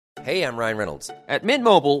Hey, I'm Ryan Reynolds. At Mint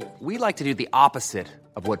Mobile, we like to do the opposite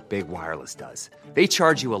of what Big Wireless does. They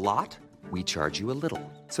charge you a lot, we charge you a little.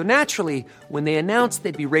 So naturally, when they announced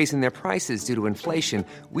they'd be raising their prices due to inflation,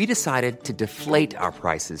 we decided to deflate our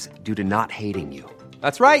prices due to not hating you.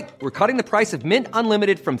 That's right. We're cutting the price of Mint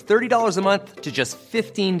Unlimited from $30 a month to just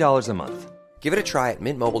 $15 a month. Give it a try at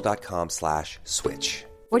mintmobile.com/switch.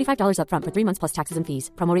 $45 up front for 3 months plus taxes and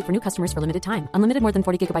fees. Promo rate for new customers for limited time. Unlimited more than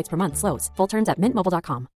 40 gigabytes per month. Slows full terms at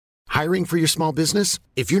mintmobile.com. Hiring for your small business?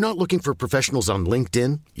 If you're not looking for professionals on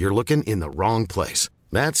LinkedIn, you're looking in the wrong place.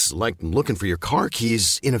 That's like looking for your car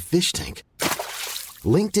keys in a fish tank.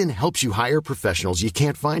 LinkedIn helps you hire professionals you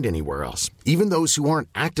can't find anywhere else, even those who aren't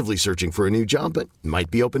actively searching for a new job but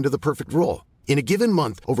might be open to the perfect role. In a given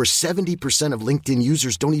month, over 70% of LinkedIn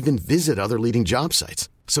users don't even visit other leading job sites.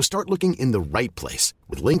 So start looking in the right place.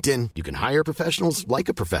 With LinkedIn, you can hire professionals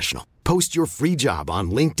like a professional. Post your free job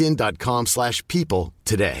on linkedin.com/people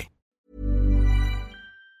today.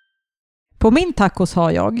 På min tacos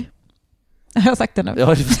har jag... Jag har sagt det nu.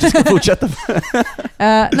 Ja, du ska fortsätta.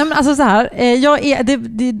 Nej, men alltså så här.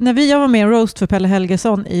 När jag var med i en roast för Pelle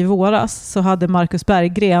Helgesson i våras så hade Marcus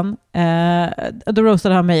Berggren då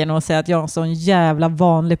roastade han mig genom att säga att jag är en sån jävla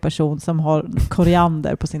vanlig person som har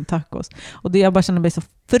koriander på sin tacos. Och jag bara känner mig så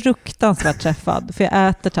fruktansvärt träffad. För jag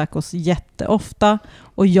äter tacos jätteofta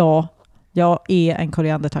och jag är en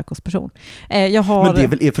koriander-tacos-person. Men det är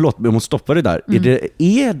väl, förlåt, jag måste stoppa det där.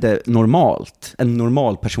 Är det normalt, en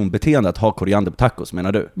normal personbeteende att ha koriander på tacos,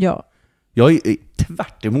 menar du? Ja. Jag är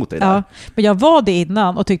tvärt emot det där. Ja, men jag var det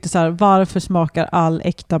innan och tyckte så här, varför smakar all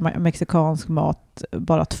äkta mexikansk mat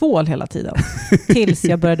bara tvål hela tiden? Tills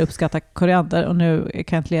jag började uppskatta koriander och nu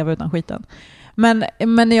kan jag inte leva utan skiten. Men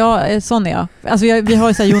sån är jag. Alltså vi har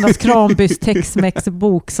ju så här Jonas Kranbys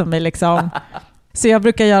Tex-Mex-bok som är liksom... Så jag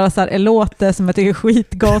brukar göra så här elote som jag tycker är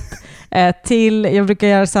skitgott. Jag brukar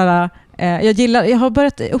göra så här... Jag har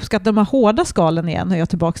börjat uppskatta de här hårda skalen igen, hör jag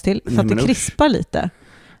tillbaks till. För att det krispar lite.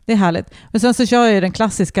 Det är härligt. Men sen så kör jag ju den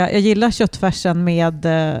klassiska. Jag gillar köttfärsen med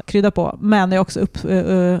krydda på. Men jag har också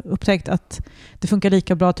upptäckt att det funkar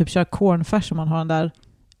lika bra att typ köra cornfärs om man har den där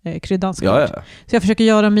kryddan. Ja. Så jag försöker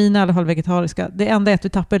göra mina i alla fall vegetariska. Det enda är att vi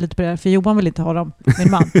tappar lite på det. För Johan vill inte ha dem.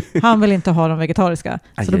 Min man. Han vill inte ha dem vegetariska.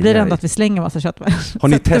 Så då blir det ändå att vi slänger massa köttfärs.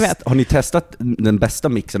 Har ni testat den bästa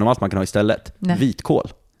mixen av allt man kan ha istället? Nej.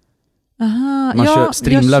 Vitkål. Aha, Man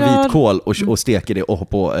strimlar vitkål och steker det och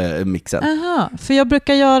på mixen. Aha, för jag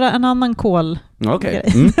brukar göra en annan kål.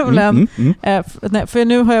 Okej. För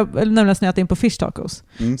nu har jag nämligen snöat in på fish tacos.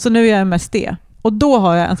 Så nu är jag mest det. Och då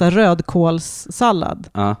har jag en sån här rödkålssallad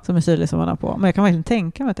som är syrlig som man har på. Men jag kan verkligen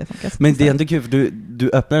tänka mig att det funkar. Men det är ändå kul, för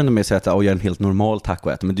du öppnar ändå med att säga att jag är en helt normal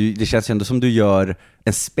tacoätare. Men det känns ändå som du gör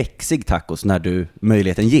en spexig tacos när du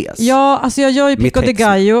möjligheten ges. Ja, alltså jag gör ju pico de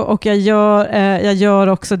gallo och jag gör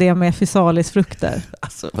också det med physalis-frukter.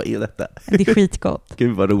 Alltså, vad är detta? Det är skitgott.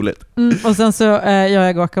 Gud, vad roligt. Och sen så gör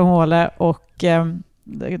jag guacamole och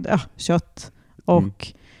kött.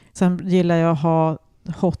 Och sen gillar jag att ha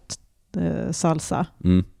hot salsa.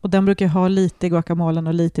 Och den brukar jag ha lite i guacamolen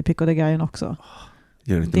och lite i pico de gallo också.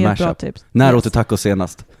 Det är ett bra tips. När åt du tacos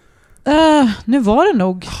senast? Nu var det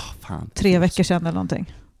nog 3 veckor sedan eller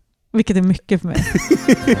någonting. Vilket är mycket för mig.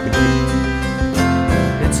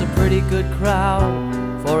 It's a pretty good crowd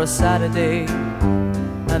for a Saturday,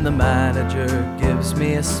 and the manager gives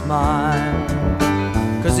me a smile,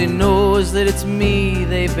 'cause he knows that it's me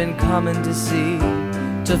they've been coming to see,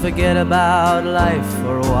 to forget about life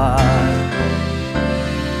for a while.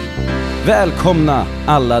 Välkomna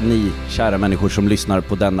alla ni kära människor som lyssnar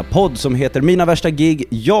på denna podd som heter Mina värsta gig.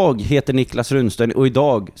 Jag heter Niklas Runsten och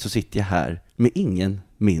idag så sitter jag här med ingen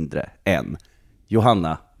mindre än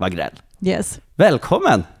Johanna Wagrell. Yes.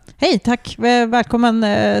 Välkommen! Hej, tack. Välkommen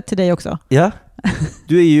till dig också. Ja,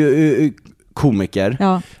 du är ju komiker.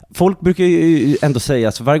 Ja. Folk brukar ju ändå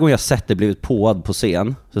säga, så varje gång jag sett det blivit påad på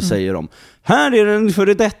scen så säger de: här är den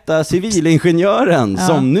före detta civilingenjören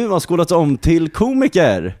som nu har skolats om till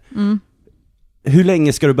komiker. Hur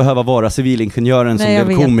länge ska du behöva vara civilingenjören som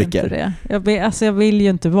blev komiker? Jag vill ju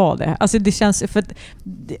inte vara det. Alltså det känns, för att,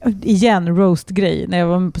 igen, roast-grej. När jag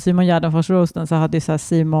var på Simon Gärdenfors roasten så hade så här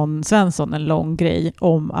Simon Svensson en lång grej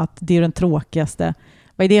om att det är den tråkigaste.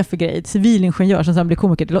 Vad är det för grej? Civilingenjör som sen blir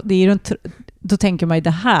komiker. Det är då tänker man ju det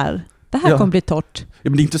här kommer bli torrt. Ja,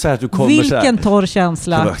 men det är inte så här att du kommer vilken torr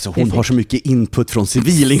känsla. Alltså, hon har så mycket input från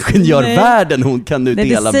civilingenjörvärlden hon kan nu dela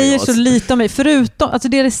med oss. Det säger så lite om mig. Förutom, alltså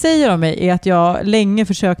det säger om mig är att jag länge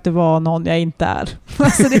försökte vara någon jag inte är.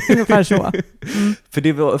 Alltså det är ungefär så. För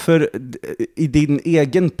det var, för i din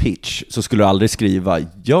egen pitch så skulle du aldrig skriva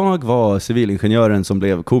jag var civilingenjören som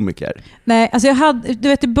blev komiker. Nej, alltså jag hade, du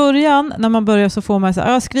vet i början när man börjar så får man så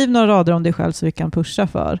här, skriv några rader om dig själv så vi kan pusha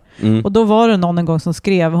för. Och då var det någon en gång som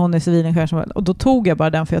skrev hon är civilingenjör och då tog jag bara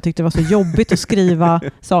den för jag tyckte det var så jobbigt att skriva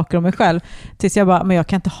saker om mig själv. Tills jag bara, men jag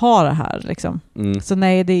kan inte ha det här liksom. Så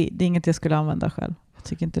nej, det är inget jag skulle använda själv. Jag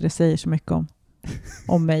tycker inte det säger så mycket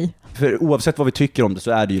om mig. För oavsett vad vi tycker om det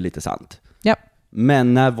så är det ju lite sant. Ja.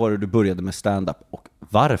 Men när var det du började med stand-up och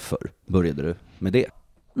varför började du med det?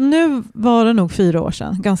 Nu var det nog 4 år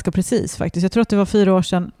sedan, ganska precis faktiskt. Jag tror att det var 4 år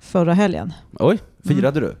sedan förra helgen. Oj,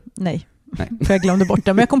 firade du? Nej. För jag glömde bort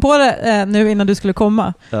det. Men jag kom på det nu innan du skulle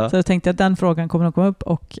komma. Ja. Så jag tänkte att den frågan kommer att komma upp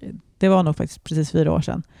och det var nog faktiskt precis 4 år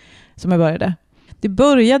sedan som jag började. Det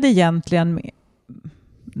började egentligen med...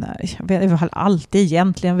 Nej, jag har alltid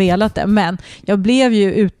egentligen velat det, men jag blev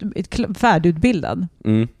ju färdigutbildad.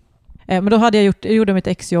 Men då hade jag gjorde mitt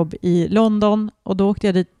exjobb i London och då åkte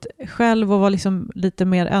jag dit själv och var liksom lite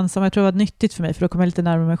mer ensam. Jag tror det var nyttigt för mig för då kom jag lite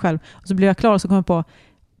närmare mig själv. Och så blev jag klar och så kom jag på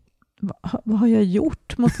vad har jag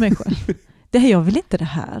gjort mot mig själv? Jag vill inte det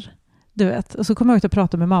här. Du vet. Och så kom jag ut och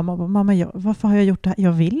pratade med mamma och bara, mamma, varför har jag gjort det här?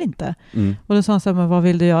 Jag vill inte. Och då sa hon så här, men vad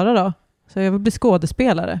vill du göra då? Så jag vill bli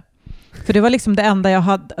skådespelare. För det var liksom det enda jag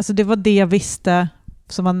hade, alltså det var det jag visste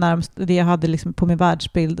som var närmast det jag hade liksom på min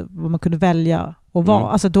världsbild, vad man kunde välja att vara.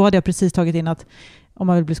 Alltså då hade jag precis tagit in att om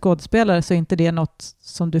man vill bli skådespelare så är inte det något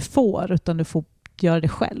som du får, utan du får göra det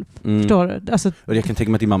själv. Förstår du? Alltså, och jag kan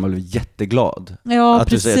tänka mig att din mamma blev jätteglad. Ja, att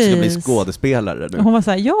precis. Du säger att du ska bli skådespelare nu. Hon var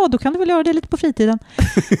så här, ja då kan du väl göra det lite på fritiden.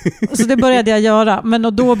 Så det började jag göra. Men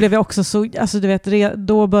och då blev jag också så, alltså du vet,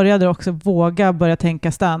 då började jag också börja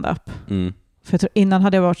tänka stand-up. För jag tror, innan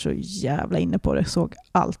hade jag varit så jävla inne på det. Såg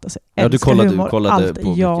allt. Alltså, du kollade allt.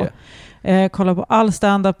 På ja. mycket. Kollade på all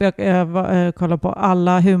stand-up. Jag kollade på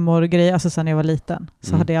alla humorgrejer. Alltså sen jag var liten.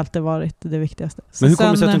 Så hade det alltid varit det viktigaste. Så men hur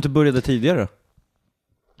kommer det sig att du inte började tidigare?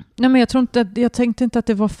 Nej, men jag tänkte inte att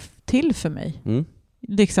det var till för mig.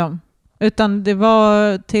 Liksom. Utan det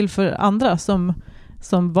var till för andra som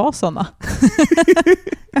var såna.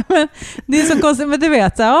 Men det är så konstigt, men du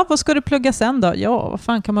vet, vad ska du plugga sen då? Ja, vad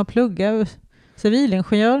fan kan man plugga?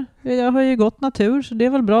 Civilingenjör? Jag har ju gått natur, så det är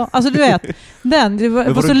väl bra. Alltså du vet,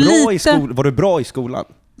 var du bra i skolan?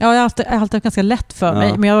 Ja, jag har alltid haft ganska lätt för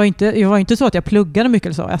mig. Men jag var inte så att jag pluggade mycket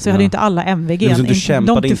eller så. Alltså, jag hade inte alla MVG. Men du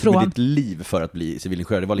kämpade inte med ditt liv för att bli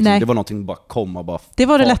civilingenjör. Det var, liksom, det var någonting bara komma bara. Det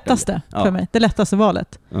var det lättaste för mig. Det lättaste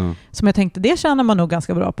valet. Som jag tänkte, det tjänar man nog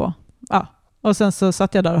ganska bra på. Ja. Och sen så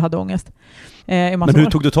satt jag där och hade ångest. Men hur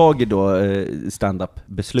tog du tag i då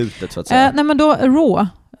stand-up-beslutet så att säga? Nej, men då Raw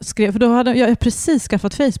skrev, för då hade jag precis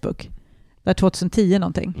skaffat Facebook. Där 2010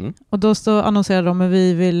 någonting. Och då annonserade de att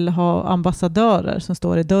vi vill ha ambassadörer som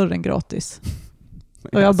står i dörren gratis.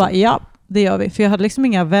 Och jag bara, ja, det gör vi. För jag hade liksom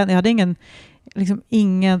inga vänner, jag hade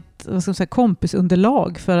inget vad ska man säga,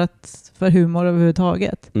 kompisunderlag för humor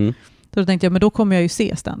överhuvudtaget. Så då tänkte jag, men då kommer jag ju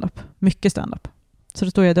se stand-up. Mycket stand-up. Så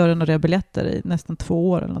då stod jag i dörren och rev biljetter i nästan 2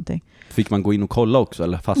 år eller någonting. Fick man gå in och kolla också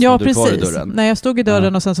eller fastnade du kvar i dörren? Nej, jag stod i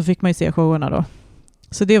dörren och sen så fick man ju se showerna då.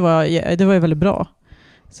 Så det var ju väldigt bra.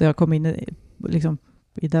 Så jag kom in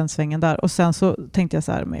i den svängen där. Och sen så tänkte jag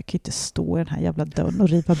så här, men jag kan inte stå i den här jävla dörren och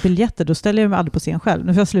riva biljetter. Då ställer jag mig aldrig på scen själv.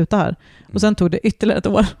 Nu får jag sluta här. Och sen tog det ytterligare 1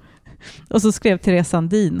 år. Och så skrev Therese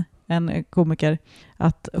Sandin, en komiker,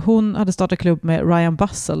 att hon hade startat klubb med Ryan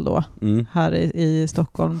Bussell då, här i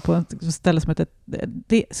Stockholm på ett ställe som heter...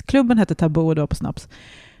 Klubben hette Taboo och det var på Snaps.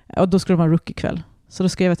 Och då skulle de ha en rookie-kväll. Så då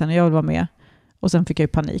skrev jag till henne, jag vill vara med. Och sen fick jag ju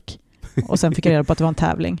panik. Och sen fick jag reda på att det var en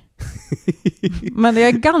tävling. Men jag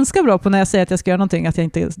är ganska bra på när jag säger att jag ska göra någonting att jag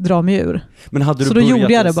inte drar mig ur. Men hade du så då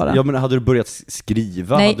gjorde jag det bara. Ja, men hade du börjat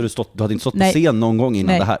skriva? Nej. Du hade inte stått på scen någon gång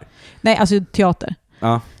innan det här? Nej, alltså teater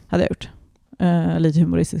hade jag gjort. Lite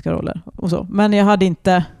humoristiska roller och så. Men jag hade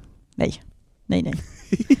inte... Nej.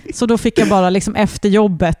 Så då fick jag bara liksom efter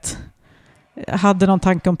jobbet hade någon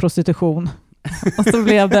tanke om prostitution. Och så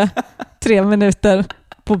blev det 3 minuter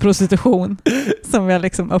på prostitution som jag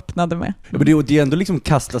liksom öppnade med. Ja, men det är ändå liksom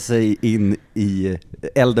kasta sig in i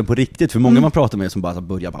elden på riktigt. För många man pratar med som bara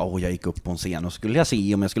börjar jag gick upp på en scen och skulle jag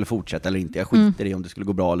se om jag skulle fortsätta eller inte. Jag skiter i om det skulle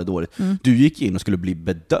gå bra eller dåligt. Du gick in och skulle bli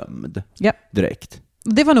bedömd direkt.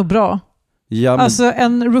 Det var nog bra. Ja, men... Alltså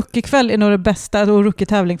en rookie-kväll är nog det bästa, och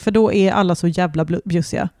rookie-tävling, för då är alla så jävla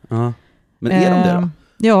bjussiga. Men är de det då?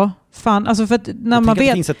 Ja, fan. Alltså för att när man vet...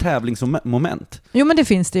 det finns ett tävlingsmoment. Jo, men det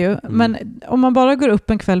finns det ju. Men om man bara går upp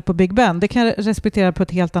en kväll på Big Ben, det kan jag respektera på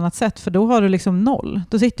ett helt annat sätt, för då har du liksom 0.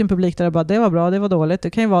 Då sitter en publik där och bara, det var bra, det var dåligt. Det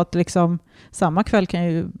kan ju vara att liksom, samma kväll kan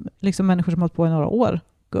ju liksom människor som har hållit på i några år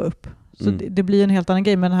gå upp. Så det blir en helt annan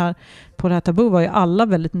grej. Men på det här Taboo var ju alla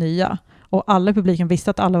väldigt nya. Och alla i publiken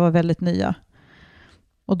visste att alla var väldigt nya.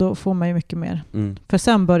 Och då får man ju mycket mer. För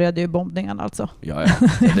sen började ju bombningarna alltså. Ja.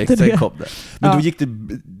 Det kom det. Men då gick det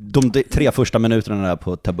de 3 första minuterna där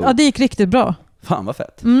på Taboo. Ja, det gick riktigt bra. Fan vad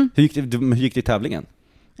fett. Hur gick det i tävlingen?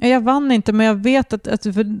 Jag vann inte, men jag vet att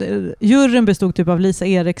juryn bestod typ av Lisa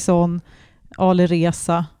Eriksson, Ali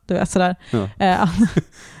Reza, du vet sådär. Ja.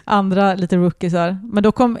 Andra lite rookiesar. Men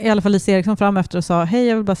då kom i alla fall Lisa Eriksson fram efter och sa: hej,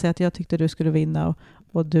 jag vill bara säga att jag tyckte du skulle vinna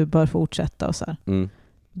och du bör fortsätta och så här.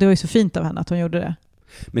 Det var ju så fint av henne att hon gjorde det.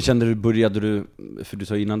 Men började du, för du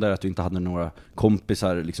sa innan där att du inte hade några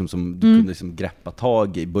kompisar liksom, som du kunde liksom greppa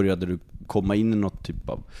tag i. Började du komma in i något typ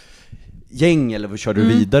av gäng eller körde du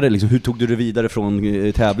vidare? Liksom, hur tog du det vidare från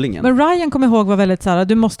tävlingen? Men Ryan kom ihåg var väldigt så här: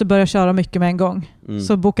 du måste börja köra mycket med en gång.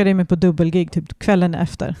 Så bokade jag mig på dubbelgig typ kvällen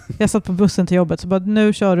efter. Jag satt på bussen till jobbet så bara,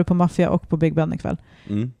 nu kör du på Mafia och på Big Ben ikväll.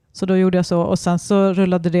 Så då gjorde jag så och sen så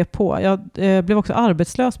rullade det på. Jag blev också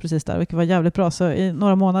arbetslös precis där, vilket var jävligt bra. Så i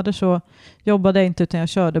några månader så jobbade jag inte utan jag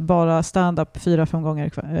körde bara stand-up 4-5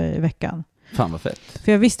 gånger i veckan. Fan vad fett.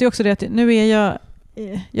 För jag visste ju också det att nu är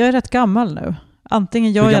jag är rätt gammal nu.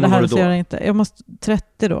 Antingen gör jag det här eller så gör jag inte. Jag måste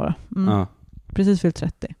 30 då. Precis fyllt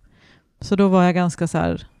 30. Så då var jag ganska så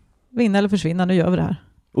här, vinna eller försvinna, nu gör vi det här.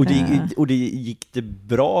 Och det gick det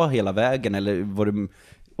bra hela vägen eller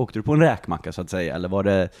åkte du på en räkmacka så att säga, eller var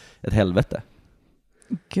det ett helvete?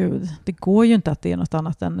 Gud, det går ju inte att det är något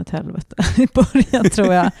annat än ett helvete i början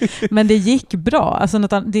tror jag. Men det gick bra. Alltså,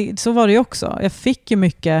 så var det ju också. Jag fick ju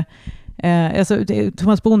mycket...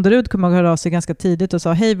 Thomas Bonderud kom och höra av sig ganska tidigt och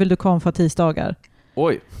sa: hej, vill du komma tisdagar?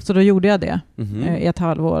 Oj. Så då gjorde jag det i ett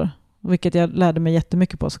halvår. Vilket jag lärde mig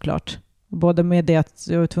jättemycket på såklart. Både med det att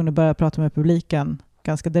jag var tvungen att börja prata med publiken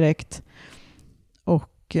ganska direkt.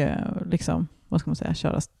 Och liksom... vad ska man säga,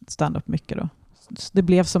 köra stand-up mycket då. Det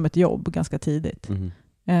blev som ett jobb ganska tidigt.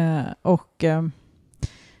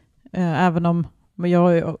 Även om jag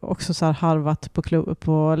har ju också så här harvat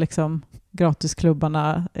på liksom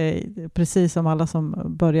gratisklubbarna precis som alla som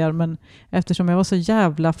börjar, men eftersom jag var så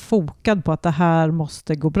jävla fokad på att det här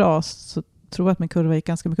måste gå bra så tror jag att min kurva gick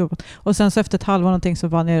ganska mycket uppåt. Och sen så efter ett halvår någonting så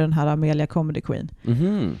vann jag den här Amelia Comedy Queen.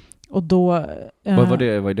 Och då... vad var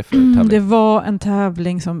det för tävling? Det var en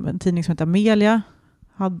tävling som en tidning som heter Amelia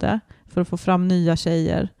hade för att få fram nya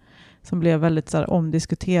tjejer som blev väldigt så här,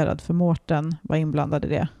 omdiskuterad, för Mårten var inblandad i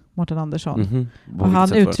det. Mårten Andersson. Och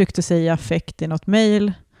han uttryckte sig i affekt i något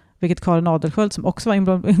mejl, vilket Karin Adelsköld som också var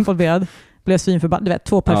involverad blev svinförbannad. Du vet,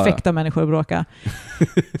 2 perfekta människor att bråka.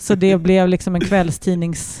 Så det blev liksom en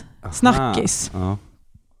kvällstidningssnackis.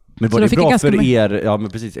 Men var det bra för er? Ja,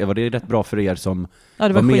 men precis. Var det rätt bra för er som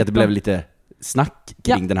var med? Det blev lite snack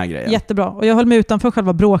kring den här grejen. Jättebra. Och jag höll mig utanför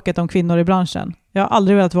själva bråket om kvinnor i branschen. Jag har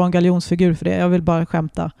aldrig velat vara en galjonsfigur för det. Jag vill bara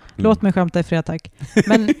skämta. Låt mig skämta i fred, tack.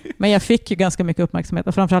 Men jag fick ju ganska mycket uppmärksamhet.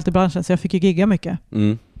 Och framförallt i branschen, så jag fick ju gigga mycket.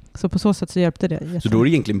 Så på så sätt så hjälpte det. Så då är det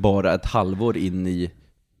egentligen bara ett halvår in i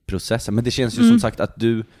processen. Men det känns ju som sagt att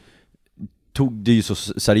du tog det ju så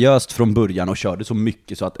seriöst från början och körde så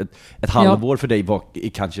mycket så att ett halvår för dig var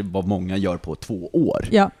kanske vad många gör på 2 år.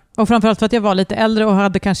 Ja, och framförallt för att jag var lite äldre och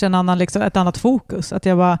hade kanske en annan, liksom, ett annat fokus. Att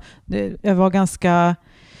jag var ganska...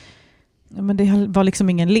 Men det var liksom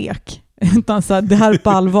ingen lek. Utan så här, det här är på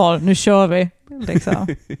allvar, nu kör vi. Liksom.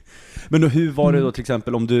 Men då, hur var det då till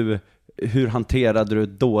exempel hur hanterade du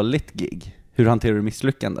ett dåligt gig? Hur hanterade du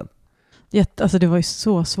misslyckanden? Alltså det var ju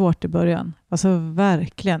så svårt i början. Alltså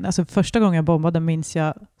verkligen. Alltså första gången jag bombade minns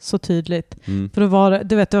jag så tydligt. För då var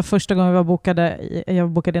det var första gången jag bokade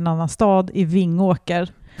i en annan stad i Vingåker.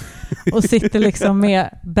 Och sitter liksom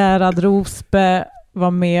med Bärad Rosbe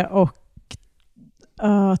var med och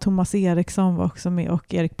Thomas Eriksson var också med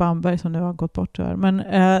och Erik Bamberg som nu har gått bort tyvärr. Men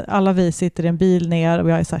alla vi sitter i en bil ner och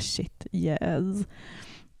jag är så här shit, yes.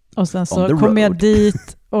 Och sen så kommer jag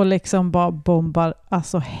dit och liksom bara bombar,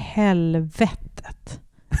 alltså helvetet.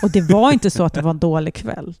 Och det var inte så att det var en dålig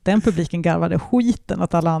kväll. Den publiken garvade skiten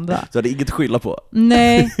åt alla andra. Så det är inget att skylla på?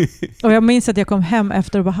 Nej. Och jag minns att jag kom hem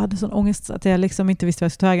efter och bara hade sån ångest att jag liksom inte visste vad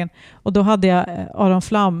jag skulle ta vägen. Och då hade jag Aron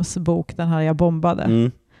Flams bok, den här jag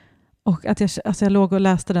bombade. Och att jag låg och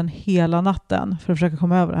läste den hela natten för att försöka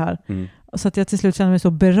komma över det här. Så att jag till slut kände mig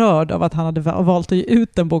så berörd av att han hade valt att ge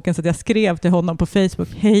ut den boken, så att jag skrev till honom på Facebook: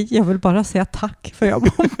 hej, jag vill bara säga tack för jag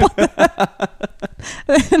bombade.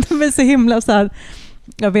 Det var så himla så här,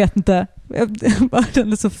 jag vet inte, jag bara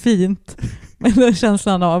kände så fint med den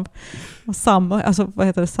känslan av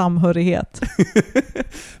samhörighet.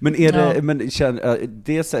 Men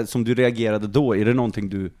det sätt som du reagerade då, är det någonting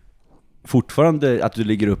du fortfarande, att du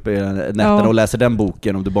ligger uppe i nätterna och läser den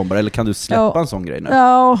boken om du bombar, eller kan du släppa en sån grej nu?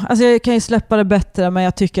 Ja, alltså jag kan ju släppa det bättre, men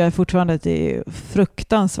jag tycker fortfarande att det är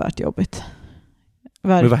fruktansvärt jobbigt.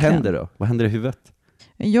 Verkligen. Men vad händer då? Vad händer i huvudet?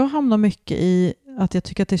 Jag hamnar mycket i att jag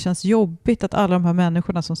tycker att det känns jobbigt att alla de här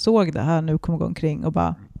människorna som såg det här nu kommer gå omkring och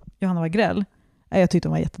bara, Johanna Wagrell. Jag tyckte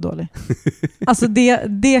hon var jättedålig. Alltså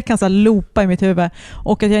det kan så här loopa i mitt huvud.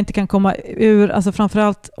 Och att jag inte kan komma ur, alltså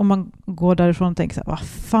framförallt om man går därifrån och tänker så här, vad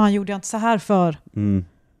fan gjorde jag inte så här för?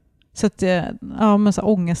 Så att, ja, men så här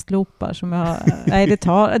ångestloopar som jag, nej det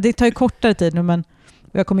tar ju kortare tid nu, men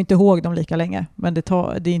jag kommer inte ihåg dem lika länge. Men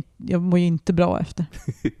jag mår ju inte bra efter.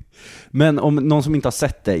 Men om någon som inte har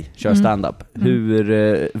sett dig kör stand-up,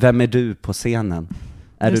 vem är du på scenen?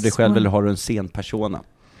 Är du dig själv eller har du en scenpersona?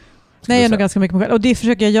 Nej, jag är nog ganska mycket mig själv. Och det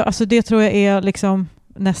försöker jag göra, alltså det tror jag är liksom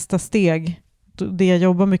nästa steg. Det jag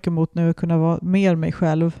jobbar mycket mot nu är att kunna vara mer mig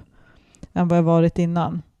själv än vad jag varit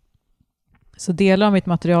innan. Så delar av mitt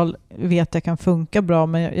material vet jag kan funka bra,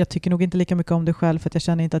 men jag tycker nog inte lika mycket om det själv för att jag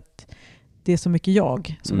känner inte att det är så mycket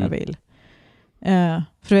jag som jag vill.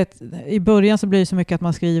 För vet, i början så blir det så mycket att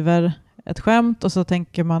man skriver ett skämt och så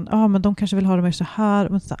tänker man, men de kanske vill ha det mer så här,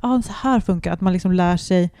 men så här funkar, att man liksom lär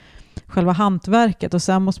sig själva hantverket och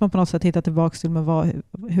sen måste man på något sätt hitta tillbaka till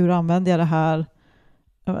hur använder jag det här,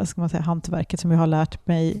 vad ska man säga, hantverket som jag har lärt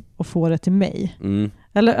mig och få det till mig.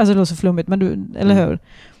 Eller, alltså det låter så flummigt, men eller hur?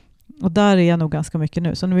 Och där är jag nog ganska mycket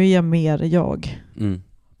nu, så nu är jag mer jag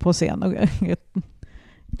på scen och jag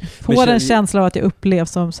får en känsla av att jag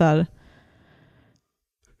upplevs som så här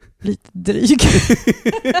lite dryg.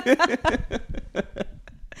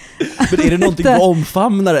 Men är det någonting du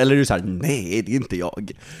omfamnar eller är du så här, nej det är inte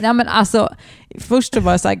jag? Ja, men alltså först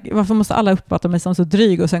var jag så här, varför måste alla uppfatta mig som så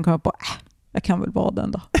dryg, och sen kom jag på, jag kan väl vara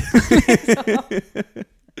den då.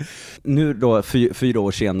 Nu då 4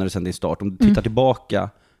 år senare sedan din start, om du tittar tillbaka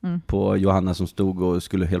på Johanna som stod och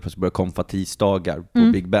skulle helt plötsligt börja konfatisdagar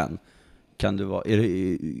på Big Ben, kan du vara,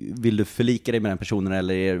 vill du förlika dig med den personen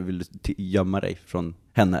eller vill du gömma dig från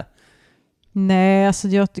henne? Nej, alltså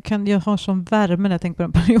jag har sån värme när jag tänker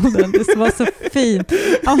på den perioden. Det var så fint.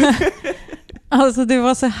 Alltså det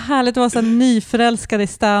var så härligt, det var så nyförälskad i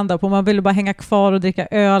stand-up och man ville bara hänga kvar och dricka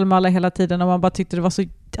öl med alla hela tiden och man bara tyckte det var så,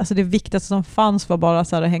 alltså det viktigaste som fanns var bara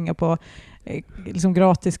så här att hänga på liksom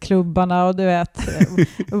gratisklubbarna och du vet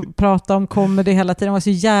prata om comedy hela tiden. Det var så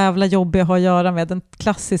jävla jobbigt att ha att göra med den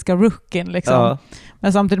klassiska rookien liksom. Ja.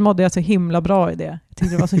 Men samtidigt mådde jag så himla bra i det. Jag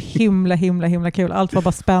tyckte det var så himla kul. Allt var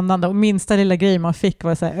bara spännande och minsta lilla grej man fick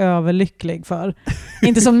var jag så här överlycklig för.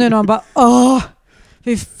 Inte som nu när man bara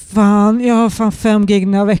fy fan, jag har fan 5 gig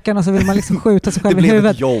den här veckan och så vill man liksom skjuta sig själv i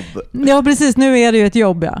huvudet. Det blev ett jobb. Ja, precis. Nu är det ju ett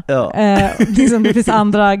jobb, ja. Liksom, det finns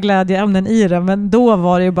andra glädjeämnen i det, men då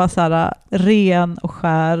var det ju bara så här ren och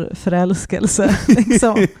skär förälskelse.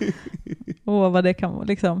 Liksom. Vad det kan vara.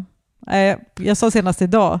 Liksom. Jag sa senast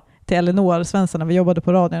idag till Elinor Svensson när vi jobbade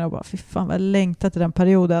på radion, jag bara, fy fan vad jag längtat till den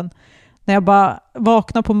perioden. När jag bara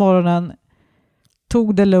vaknade på morgonen,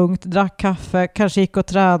 tog det lugnt, drack kaffe, kanske gick och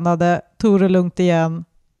tränade, tog det lugnt igen,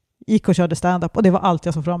 gick och körde stand-up och det var allt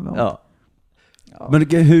jag såg fram emot. Ja. Men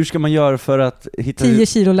hur ska man göra för att hitta 10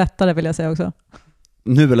 kilo lättare vill jag säga också.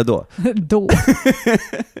 Nu eller då? Då.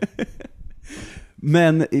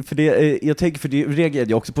 Men för det, jag tänker, för det reagerade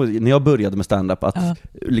jag också på när jag började med stand-up att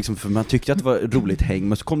liksom, för man tyckte att det var roligt häng,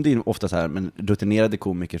 men så kom det in ofta så här men rutinerade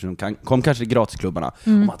komiker som kom kanske till gratisklubbarna och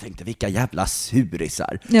man tänkte vilka jävla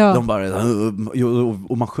surisar. Ja. De bara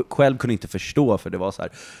och man själv kunde inte förstå, för det var så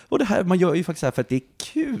här, och det här man gör ju faktiskt så här för att det är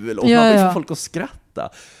kul och man vill få folk att skratta.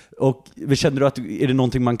 Och känner du att är det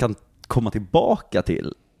någonting man kan komma tillbaka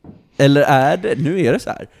till? Eller nu är det så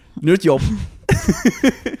här. Nu är det ett jobb.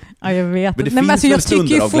 Ja, jag vet. Men det finns väl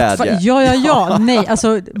stunder av glädje? Ja. Nej,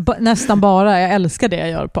 alltså nästan bara. Jag älskar det jag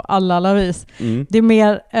gör på alla vis. Det är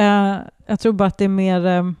mer, jag tror bara att det är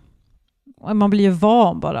mer, man blir ju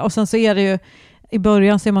van bara. Och sen så är det ju, i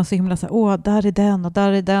början så är man så himla så här, där är den och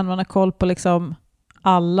där är den. Man har koll på liksom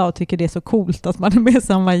alla och tycker det är så coolt att man är med i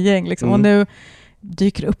samma gäng. Liksom. Och nu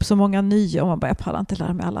dyker upp så många nya och man bara, jag pallar inte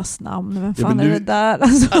lära mig allas namn. Vem fan är det där?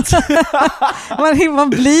 Alltså, man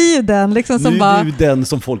blir ju den liksom som nu bara... är du den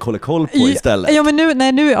som folk håller koll på istället. Ja, men nu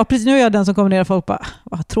är jag den som kommer ner och folk bara,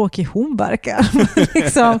 vad tråkig hon verkar.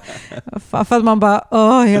 Liksom, för att man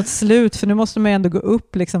bara, helt slut, för nu måste man ändå gå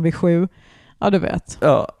upp liksom vid 7. Ja, du vet.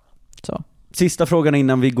 Ja. Så. Sista frågan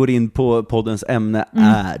innan vi går in på poddens ämne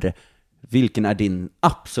är, vilken är din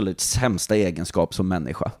absolut sämsta egenskap som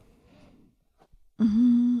människa?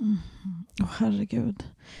 Herregud.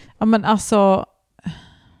 Ja, men alltså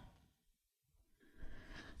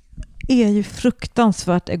är ju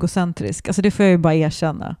fruktansvärt egocentrisk. Alltså det får jag ju bara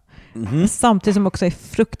erkänna. Samtidigt som också är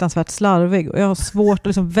fruktansvärt slarvig. Och jag har svårt att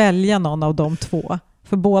liksom välja någon av de två.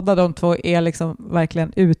 För båda de två är liksom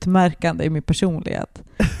verkligen utmärkande i min personlighet.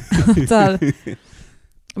 Så här,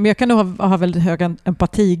 Men jag kan nog ha väldigt hög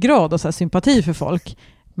empatigrad och så här sympati för folk.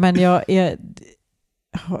 Men är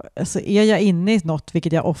jag inne i något,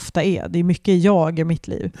 vilket jag ofta är, det är mycket jag i mitt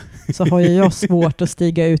liv, så har jag svårt att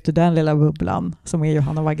stiga ut ur den lilla bubblan som är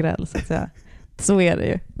Johanna Wagrell, så att säga. Så är det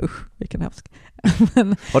ju. Usch, vilken hemsk.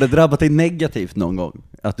 Men, har det drabbat dig negativt någon gång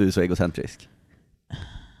att du är så egocentrisk?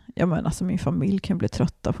 Ja, men alltså min familj kan bli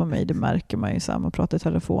trötta på mig, det märker man ju så här. Man pratar i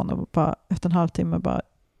telefon och bara efter en halvtimme bara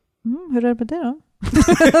hur är det med det då?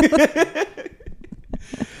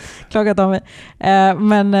 Klagat av mig.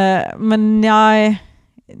 Men nej.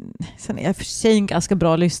 Sen är jag för sig en ganska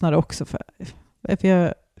bra lyssnare också. För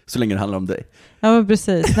jag, så länge det handlar om dig. Ja, men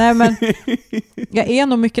precis. Nej, men jag är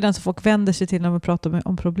nog mycket den som folk vänder sig till när man pratar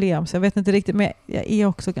om problem. Så jag vet inte riktigt, men jag är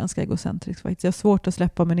också ganska egocentrisk faktiskt. Jag har svårt att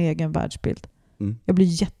släppa min egen världsbild. Jag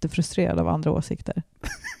blir jättefrustrerad av andra åsikter.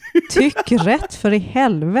 Tyck rätt för i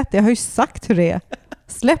helvete. Jag har ju sagt hur det är.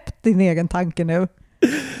 Släpp din egen tanke nu.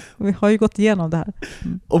 Vi har ju gått igenom det här.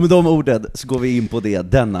 Och med de orden så går vi in på det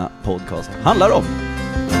denna podcast handlar om.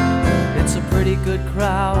 It's a pretty good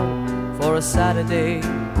crowd for a Saturday,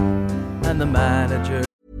 and the manager.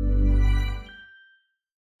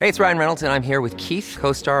 Hey, it's Ryan Reynolds, and I'm here with Keith,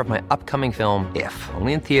 co-star of my upcoming film, If,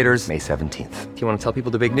 only in theaters May 17th. Do you want to tell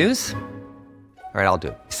people the big news? All right, I'll do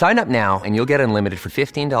it. Sign up now and you'll get unlimited for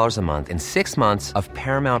 $15 a month and 6 months of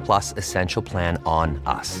Paramount Plus Essential Plan on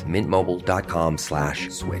us.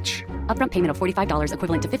 MintMobile.com/switch. Upfront payment of $45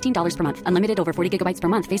 equivalent to $15 per month. Unlimited over 40 gigabytes per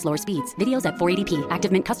month. Face lower speeds. Videos at 480p.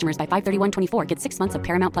 Active Mint customers by 531.24 get 6 months of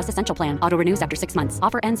Paramount Plus Essential Plan. Auto renews after 6 months.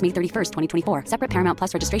 Offer ends May 31st, 2024. Separate Paramount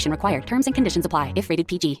Plus registration required. Terms and conditions apply if rated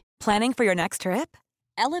PG. Planning for your next trip?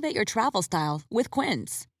 Elevate your travel style with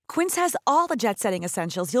Quince. Quince has all the jet-setting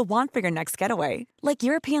essentials you'll want for your next getaway, like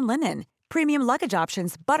European linen, premium luggage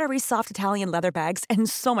options, buttery soft Italian leather bags, and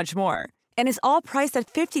so much more. And is all priced at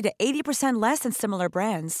 50 to 80% less than similar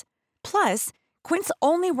brands. Plus, Quince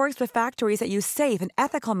only works with factories that use safe and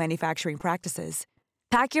ethical manufacturing practices.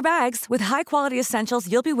 Pack your bags with high-quality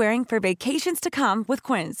essentials you'll be wearing for vacations to come with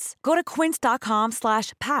Quince. Go to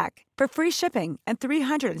quince.com/pack for free shipping and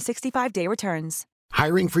 365-day returns.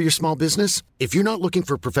 Hiring for your small business? If you're not looking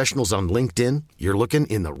for professionals on LinkedIn, you're looking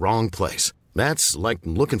in the wrong place. That's like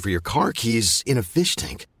looking for your car keys in a fish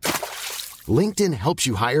tank. LinkedIn helps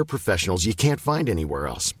you hire professionals you can't find anywhere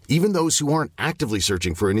else, even those who aren't actively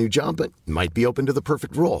searching for a new job but might be open to the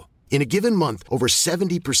perfect role. In a given month, over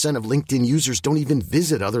 70% of LinkedIn users don't even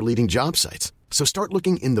visit other leading job sites. So start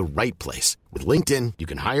looking in the right place. With LinkedIn, you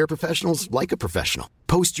can hire professionals like a professional.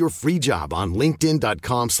 Post your free job on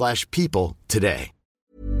linkedin.com/people today.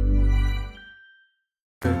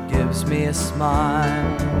 Gives me a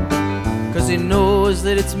smile, 'cause he knows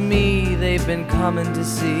that it's me they've been coming to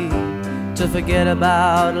see, to forget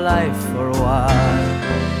about life for a while.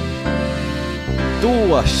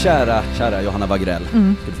 Då, kära Johanna Wagrell, ska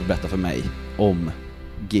du få berätta för mig om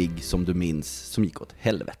gig som du minns som gick åt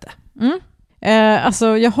helvete.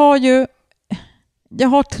 Alltså jag har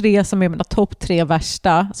 3 som är mina topp 3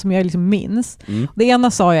 värsta som jag liksom minns. Det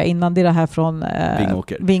ena sa jag innan, det är det här från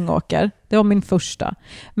Vingåker. Det var min första.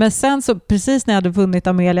 Men sen så precis när jag hade vunnit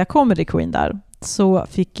Amelia Comedy Queen där, så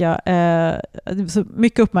fick jag så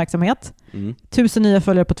mycket uppmärksamhet. 1000 nya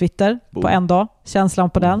följare på Twitter på en dag. Känslan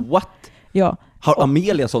på den. What? Ja. Har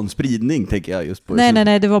Amelia sån spridning, tänker jag just på.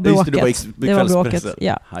 Nej, det var bråket. Det var bråket,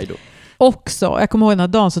 ja. Hej då. Också, jag kommer ihåg den här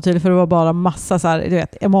dagen så tydligt, för det var bara massa så här, du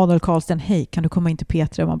vet, Emanuel Karlsten, hej, kan du komma in till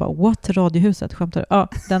P3? Och man bara, what? Radiohuset? Skämtar du? Ja,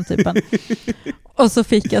 den typen. Och så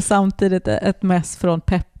fick jag samtidigt ett mess från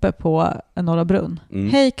Peppe på Norra Brunn.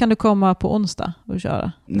 Hej, kan du komma på onsdag och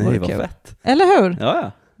köra? Nej, vad fett. Eller hur?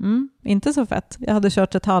 Ja. Inte så fett. Jag hade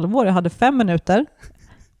kört ett halvår, jag hade 5 minuter.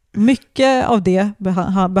 Mycket av det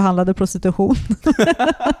behandlade prostitution.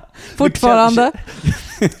 Fortfarande.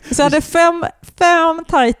 Så jag hade 5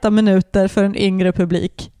 tajta minuter för en yngre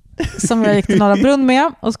publik som jag gick till Norra Brunn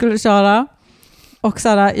med och skulle köra. Och så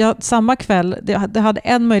här, samma kväll, det hade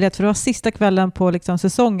en möjlighet, för det var sista kvällen på liksom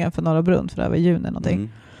säsongen för Norra Brunn, för det var i juni någonting.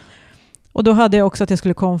 Och då hade jag också att jag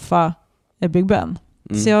skulle konfa Big Ben.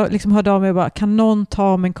 Så jag liksom hörde av mig och bara, kan någon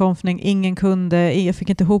ta min konfning? Ingen kunde, jag fick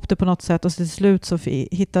inte ihop det på något sätt. Och så till slut så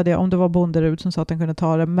hittade jag, om det var Bonderud som sa att han kunde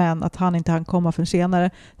ta det, men att han inte hann komma för senare.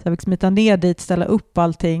 Så jag fick smita ner dit, ställa upp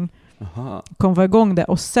allting, komma igång det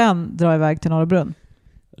och sen dra iväg till Norra Brunn.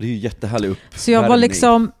 Det är ju jättehärligt uppvärmning. Så jag var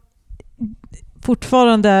liksom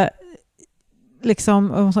fortfarande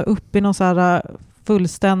liksom upp i någon så här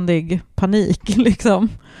fullständig panik liksom.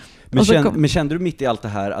 Men kände du mitt i allt det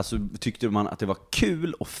här, alltså, tyckte man att det var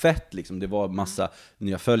kul och fett liksom? Det var massa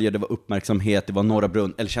nya följare, det var uppmärksamhet, det var Norra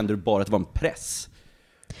Brunn, eller kände du bara att det var en press?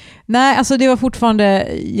 Nej, alltså det var fortfarande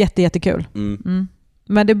jättekul. Men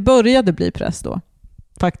Men det började bli press då,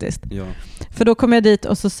 faktiskt. Ja. För då kom jag dit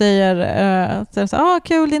och så säger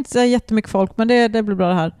kul, det är inte så jättemycket folk, men det blir bra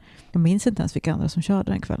det här. Jag minns inte ens vilka andra som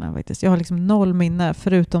körde den kvällen faktiskt. Jag har liksom 0 minne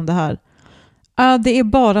förutom det här. Det är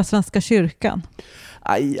bara Svenska kyrkan.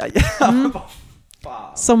 Aj.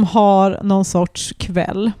 Som har någon sorts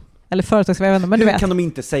kväll. Eller företagskväll, jag vet inte, men du vet. Kan de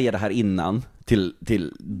inte säga det här innan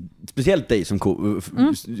till speciellt dig som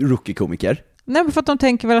rookie-komiker? Nej, men för att de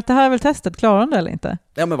tänker väl att det här är väl testet, klarar de det eller inte?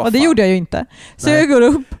 Ja, men vad och det fan. gjorde jag ju inte. Så jag går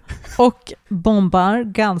upp och bombar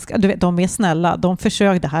ganska, du vet, de är snälla, de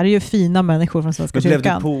försöker, det här är ju fina människor från Svenska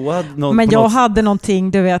kyrkan. Men jag hade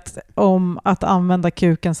någonting, du vet, om att använda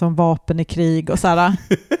kuken som vapen i krig och sådär.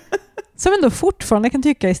 Som ändå fortfarande kan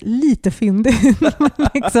tycka är lite fyndigt.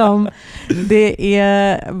 Liksom,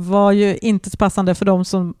 var ju inte så passande för de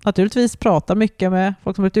som naturligtvis pratar mycket med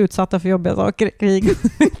folk som blivit utsatta för jobbiga saker i krig.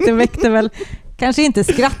 Det väckte väl kanske inte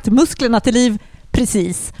skrattmusklerna till liv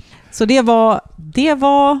precis. Så det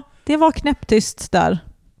var knäpptyst där.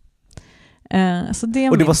 Så det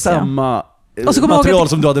och det var samma material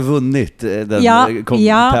som du hade vunnit den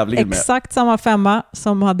tävlingen med. Exakt samma 5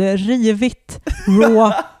 som hade rivit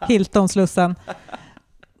Raw Hilton-slussen,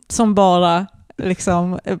 som bara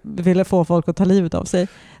liksom ville få folk att ta livet av sig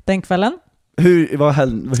den kvällen.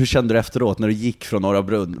 Hur kände du efteråt när du gick från Norra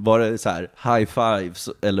Brunn? Var det så här high fives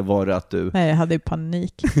eller var det att du... Nej, jag hade ju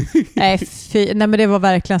panik. Nej, men det var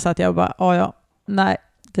verkligen så att jag bara, nej,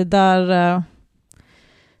 det där...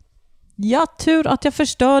 tur att jag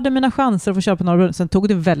förstörde mina chanser att få köra på Norra Brunn. Sen tog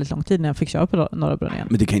det väldigt lång tid när jag fick köra på Norra Brunn igen.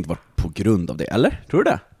 Men det kan inte vara på grund av det, eller? Tror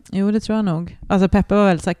du det? Jo, det tror jag nog. Alltså Peppe var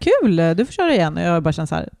väldigt så här, kul, du får köra igen. Och jag bara kände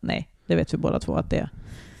så här, nej, det vet vi båda två att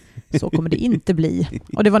så kommer det inte bli.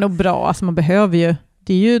 Och det var nog bra, alltså man behöver ju,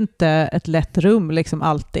 det är ju inte ett lätt rum liksom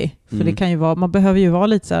alltid. För det kan ju vara, man behöver ju vara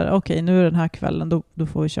lite så här, okej, nu är den här kvällen, då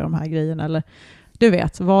får vi köra de här grejerna. Eller du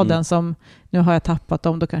vet, var den som, nu har jag tappat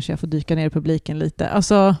dem, då kanske jag får dyka ner i publiken lite.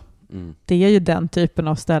 Alltså... Det är ju den typen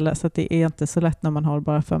av ställe, så att det är inte så lätt när man har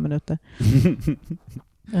bara 5 minuter.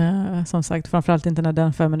 Som sagt, framförallt inte när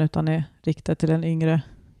den 5 minuten är riktad till en yngre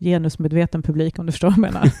genusmedveten publik, om du förstår vad jag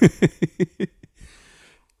menar.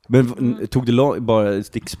 Men tog det bara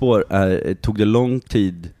stickspår, tog det lång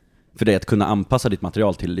tid för dig att kunna anpassa ditt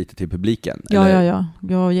material till publiken? Eller?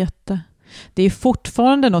 Ja, jätte. Det är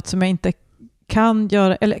fortfarande något som jag inte kan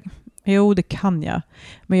göra, eller... Jo, det kan jag.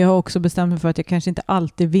 Men jag har också bestämt mig för att jag kanske inte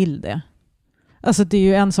alltid vill det. Alltså det är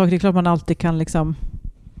ju en sak, det är klart man alltid kan liksom...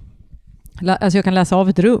 Alltså jag kan läsa av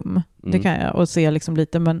ett rum, det kan jag, och se liksom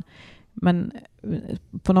lite, men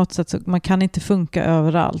på något sätt så man kan inte funka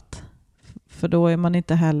överallt. För då är man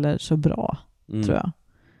inte heller så bra, tror jag.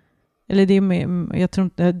 Eller det är jag tror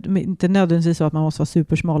inte nödvändigtvis så att man måste vara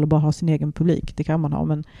supersmal och bara ha sin egen publik. Det kan man ha,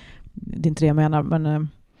 men det är inte det jag menar. Men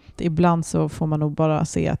ibland så får man nog bara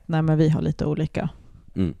se att nej, men vi har lite olika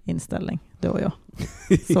inställning, du och jag.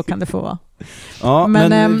 Så kan det få vara. Ja,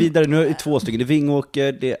 men vidare, nu är det 2 stycken. Det är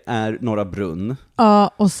Vingåker, det är Norra Brunn.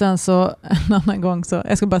 Ja, och sen så en annan gång så,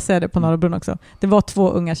 jag ska bara säga det på Norra Brunn också. Det var 2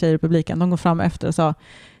 unga tjejer i publiken. De går fram efter och sa,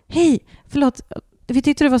 hej, förlåt, vi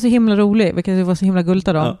tyckte det var så himla roligt, vilket det var så himla gulligt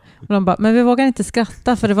av dem. Och de bara, men vi vågar inte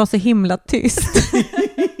skratta för det var så himla tyst.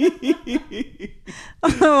 Och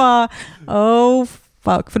de bara,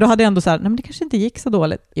 fuck. För då hade jag ändå så här, nej men det kanske inte gick så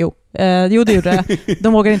dåligt. Jo, det gjorde det.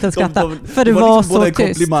 De vågade inte skratta, för det var liksom så tyst. Både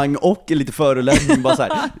en komplimang och lite föreläsning. Bara så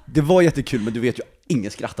här, det var jättekul, men du vet ju,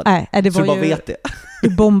 ingen skrattade. Nej, det var så du bara ju, vet det. Det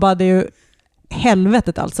bombade ju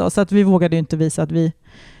helvetet alltså. Så att vi vågade ju inte visa att vi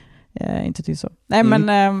inte tyckte så. Nej,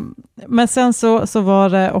 men sen så var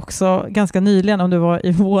det också ganska nyligen, om det var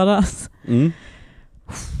i våras.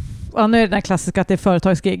 Ja, nu är det den här klassiska att det är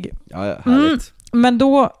företagsgig. Ja, härligt. Men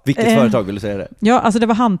då... Vilket företag vill du säga det? Ja, alltså det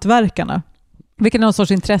var Hantverkarna. Vilket är någon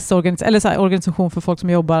sorts intresseorganisation, eller så här, organisation för folk som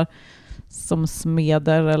jobbar som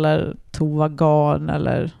smeder eller toagarn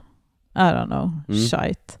eller I don't know,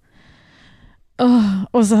 shite.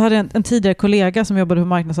 Och så hade en tidigare kollega som jobbade på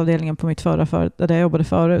marknadsavdelningen på mitt förra där jag jobbade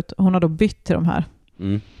förut. Hon har då bytt till de här.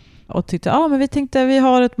 Och tyckte, men vi tänkte vi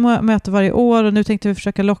har ett möte varje år och nu tänkte vi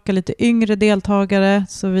försöka locka lite yngre deltagare,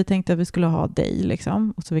 så vi tänkte att vi skulle ha dig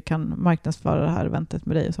liksom, och så vi kan marknadsföra det här eventet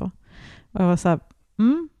med dig och så. Och jag var så här,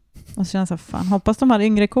 och så kände jag så här, fan, hoppas de här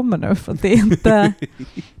yngre kommer nu, för det är inte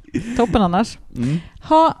toppen annars.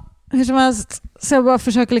 Hur som helst, så jag bara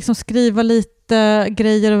försöker liksom skriva lite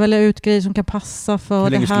grejer och välja ut grejer som kan passa för det här.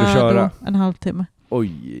 Hur länge skulle du köra? Då, 1,5 timme.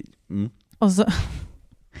 Oj. Och så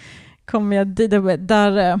kom jag dit,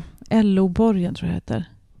 där LO-borgen tror jag heter.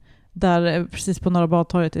 Där precis på Norra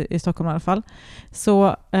Badtorget i Stockholm i alla fall.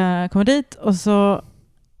 Så kom jag dit och så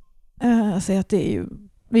säger att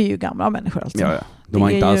vi är ju gamla människor alltså. Ja. De har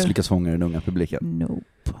inte alls lyckats fånga den unga publiken. Nope.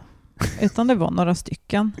 Utan det var några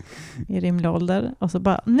stycken i rimlig ålder. Och så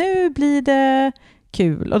bara, nu blir det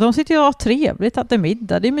kul. Och de sitter ju och har trevligt, att det är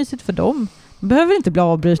middag. Det är mysigt för dem. De behöver inte bli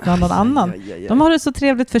avbrutna av någon annan. De har det så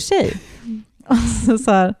trevligt för sig. Och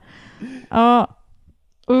så här, ja.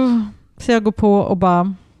 Så jag går på och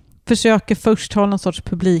bara försöker först ha någon sorts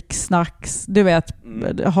publiksnacks. Du vet,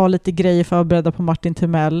 ha lite grejer förberedda på Martin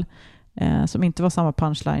Timell. Som inte var samma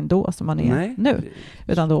punchline då som man är nu.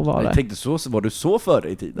 Utan då var det. Jag tänkte, så var du så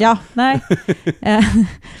före i tiden? Ja, nej.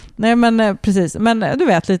 Nej, men precis. Men du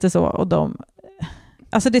vet, lite så. Och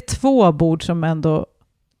alltså det är 2 bord som ändå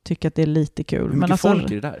tycker att det är lite kul. Hur mycket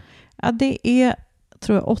folk är det där? Ja, det är,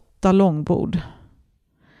 tror jag, 8 långbord.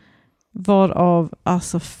 Varav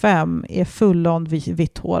alltså 5 är full-on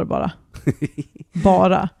vitt hår bara.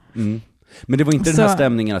 Bara. Mm. Men det var inte den här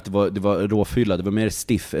stämningen att det var råfylla, det var mer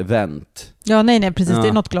stiff event. Ja, nej, precis. Det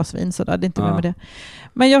är något glas vin sådär, det är inte med det.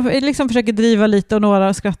 Men jag liksom försöker driva lite och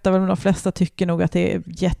några skrattar väl, men de flesta tycker nog att det är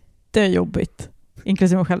jättejobbigt.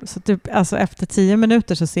 Inklusive mig själv. Så typ, alltså efter 10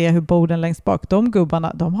 minuter så ser jag hur borden längst bak, de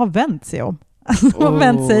gubbarna, de har vänt sig om. De har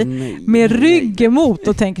vänt sig med rygg emot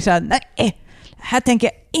och tänker så här, nej, här tänker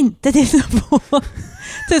jag inte titta på.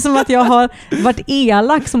 Det är som att jag har varit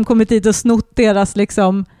elak som kommit dit och snott deras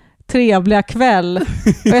liksom trevliga kväll.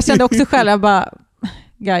 Och jag kände också själv, jag bara,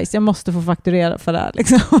 guys, jag måste få fakturera för det här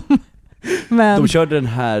liksom. Men... De körde den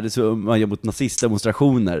här så man gör mot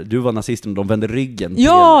nazistdemonstrationer. Du var nazisten och de vände ryggen till.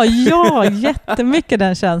 Ja, jättemycket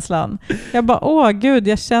den känslan. Jag bara, gud,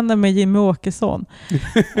 jag känner mig Jimmy Åkesson.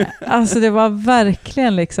 Alltså det var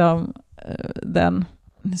verkligen liksom den.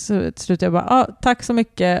 Så till slut jag bara, tack så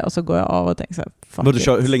mycket. Och så går jag av och tänker så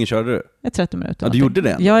här, hur länge körde du? 30 minuter. Ja, du gjorde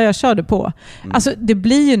det? Ja, jag körde på. Alltså det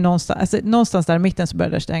blir ju någonstans där i mitten så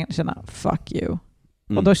började jag känna, fuck you.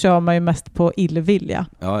 Och då kör man ju mest på illvilja.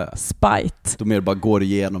 Ja. Spite. Då mer bara går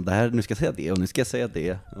igenom det här, nu ska jag säga det och nu ska jag säga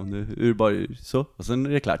det. Och nu är det bara så, och sen är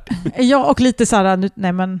det klart. Ja, och lite så här,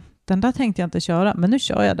 nej men den där tänkte jag inte köra, men nu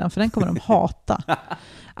kör jag den för den kommer de hata.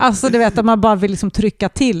 Alltså du vet att man bara vill liksom trycka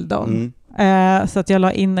till dem. Så att jag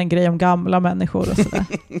la in en grej om gamla människor och sådär.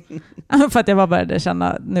 För att jag bara började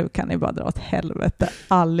känna, nu kan ni bara dra åt helvete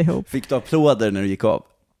allihop. Fick du applåder när du gick av?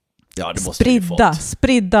 Ja, det måste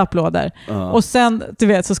spridda applåder. Och sen, du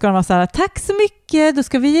vet, så ska de vara så här, tack så mycket, då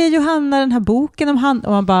ska vi ge Johanna den här boken om hand.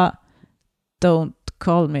 Och man bara, don't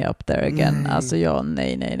call me up there again. Alltså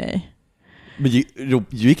nej. Men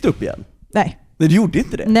gick du upp igen? Nej, du gjorde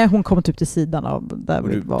inte det? Nej, hon kom typ till sidan av där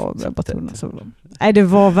vi var batorerna. Nej, det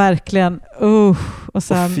var verkligen och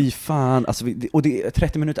sen... fy fan, alltså, och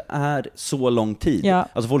 30 minuter är så lång tid. Ja.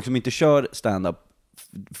 Alltså folk som inte kör stand-up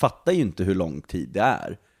fattar ju inte hur lång tid det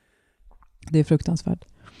är. Det är fruktansvärt.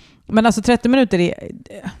 Men alltså 30 minuter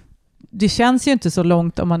det känns ju inte så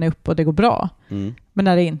långt om man är uppe och det går bra. Men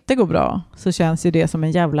när det inte går bra så känns ju det som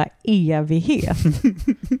en jävla evighet.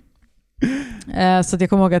 Så att jag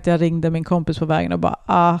kommer ihåg att jag ringde min kompis på vägen och bara,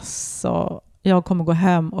 alltså, jag kommer gå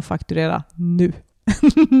hem och fakturera nu.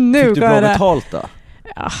 Nu fick du bra betalt då?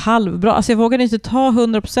 Ja, halvbra. Alltså jag vågade inte ta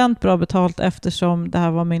 100% bra betalt eftersom det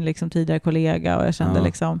här var min liksom tidigare kollega och jag kände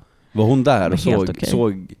liksom... Var hon där och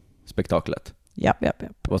såg spektaklet? Ja.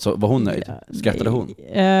 Var hon nöjd? Skrattade hon?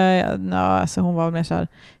 Alltså hon var mer så här,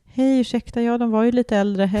 hej, ursäkta, ja, de var ju lite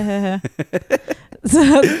äldre, hehehe.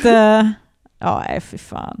 Så att, fy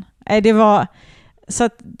fan. Nej, det var... Så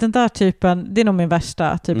att den där typen, det är nog min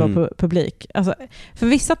värsta typ av publik. Alltså, för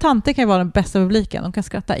vissa tanter kan ju vara den bästa publiken. De kan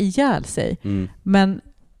skratta ihjäl sig. Men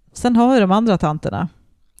sen har vi de andra tanterna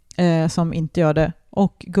som inte gör det.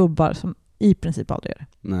 Och gubbar som i princip aldrig gör det.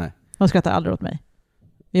 Nej. De skrattar aldrig åt mig.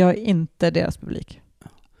 Jag är inte deras publik.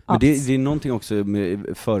 Men det är någonting också med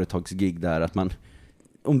företagsgig där att man,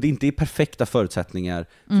 om det inte är perfekta förutsättningar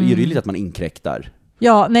så är det ju lite att man inkräktar.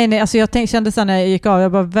 Ja, nej. Alltså jag kände sen när jag gick av,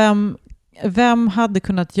 jag bara, vem hade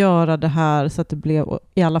kunnat göra det här så att det blev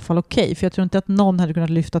i alla fall okej? För jag tror inte att någon hade kunnat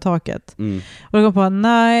lyfta taket. Och jag kom på,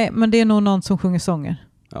 nej, men det är nog någon som sjunger sånger.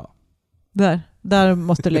 Ja. Där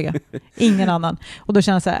måste det ligga. Ingen annan. Och då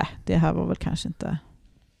kände jag så här, det här var väl kanske inte...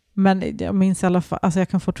 Men jag minns i alla fall, alltså jag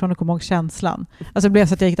kan fortfarande komma ihåg känslan. Alltså det blev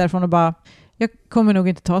så att jag gick därifrån och bara, jag kommer nog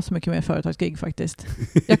inte ta så mycket mer företagsgig faktiskt.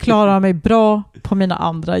 Jag klarar mig bra på mina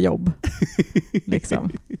andra jobb.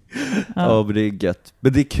 Liksom. Ja, men det är gött.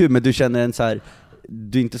 Men det är kul, men du känner en så här,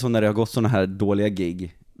 du är inte så när det har gått såna här dåliga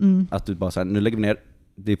gig att du bara så här, nu lägger vi ner,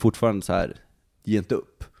 det är fortfarande så här, ge inte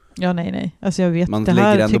upp. Ja, nej. Alltså jag vet, man det lägger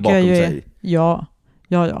här ändå tycker bakom jag ju sig. Ja,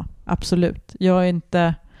 absolut.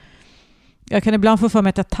 Jag kan ibland få för mig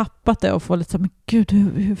att jag tappat det och få lite så, men gud,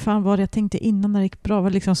 hur fan var det jag tänkte innan när det gick bra? Var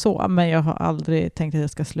liksom så, men jag har aldrig tänkt att jag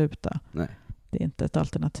ska sluta. Nej. Det är inte ett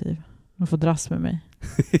alternativ. Man får dras med mig.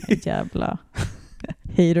 Jävla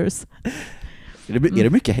haters. Är det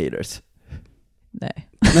mycket haters? Nej.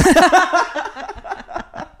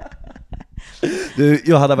 Du,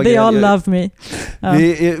 Johanna They all love me. Ja.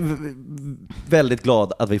 Vi är väldigt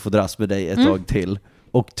glad att vi får dras med dig ett tag till.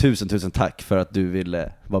 Och tusen tack för att du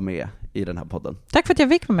ville vara med i den här podden. Tack för att jag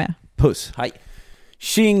fick vara med. Puss, hej.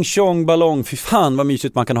 Tjing tjong ballong, fy fan vad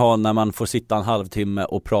mysigt man kan ha när man får sitta en halvtimme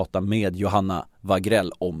och prata med Johanna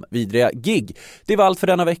Wagrell om vidriga gig. Det var allt för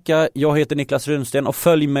denna vecka. Jag heter Niklas Runsten och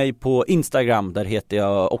följ mig på Instagram, där heter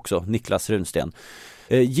jag också Niklas Runsten.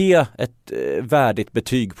 Ge ett värdigt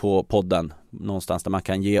betyg på podden någonstans där man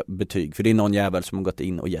kan ge betyg, för det är någon jävel som har gått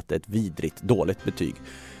in och gett ett vidrigt dåligt betyg,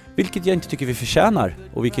 vilket jag inte tycker vi förtjänar,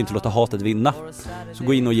 och vi kan inte låta hatet vinna. Så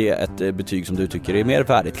gå in och ge ett betyg som du tycker är mer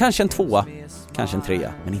värdigt. Kanske en 2, kanske en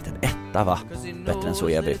 3, men inte en 1, va? Bättre än så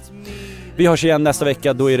är vi. Vi hörs igen nästa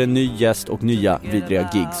vecka, då är det en ny gäst och nya vidriga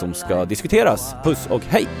gig som ska diskuteras. Puss och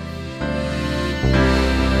hej!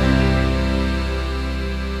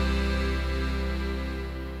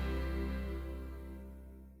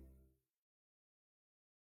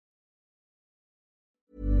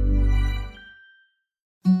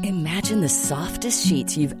 Imagine the softest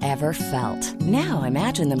sheets you've ever felt. Now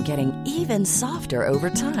imagine them getting even softer over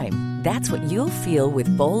time. That's what you'll feel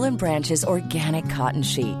with Boll & Branch's organic cotton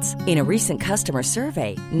sheets. In a recent customer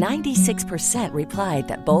survey, 96% replied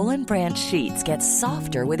that Boll & Branch sheets get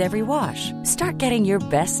softer with every wash. Start getting your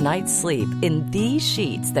best night's sleep in these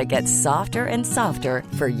sheets that get softer and softer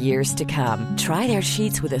for years to come. Try their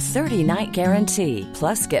sheets with a 30-night guarantee.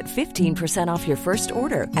 Plus, get 15% off your first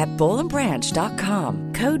order at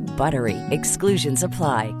bollandbranch.com. Code BUTTERY. Exclusions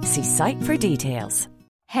apply. See site for details.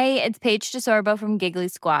 Hey, it's Paige DeSorbo from Giggly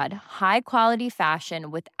Squad. High quality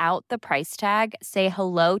fashion without the price tag. Say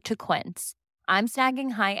hello to Quince. I'm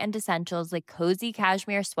snagging high-end essentials like cozy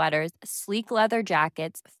cashmere sweaters, sleek leather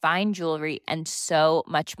jackets, fine jewelry, and so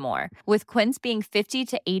much more. With Quince being 50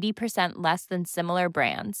 to 80% less than similar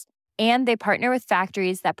brands. And they partner with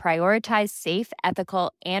factories that prioritize safe,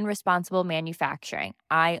 ethical, and responsible manufacturing.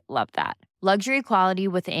 I love that. Luxury quality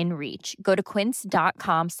within reach. Go to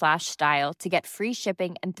quince.com/style to get free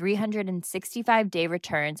shipping and 365-day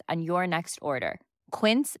returns on your next order.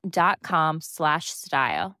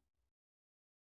 Quince.com/style.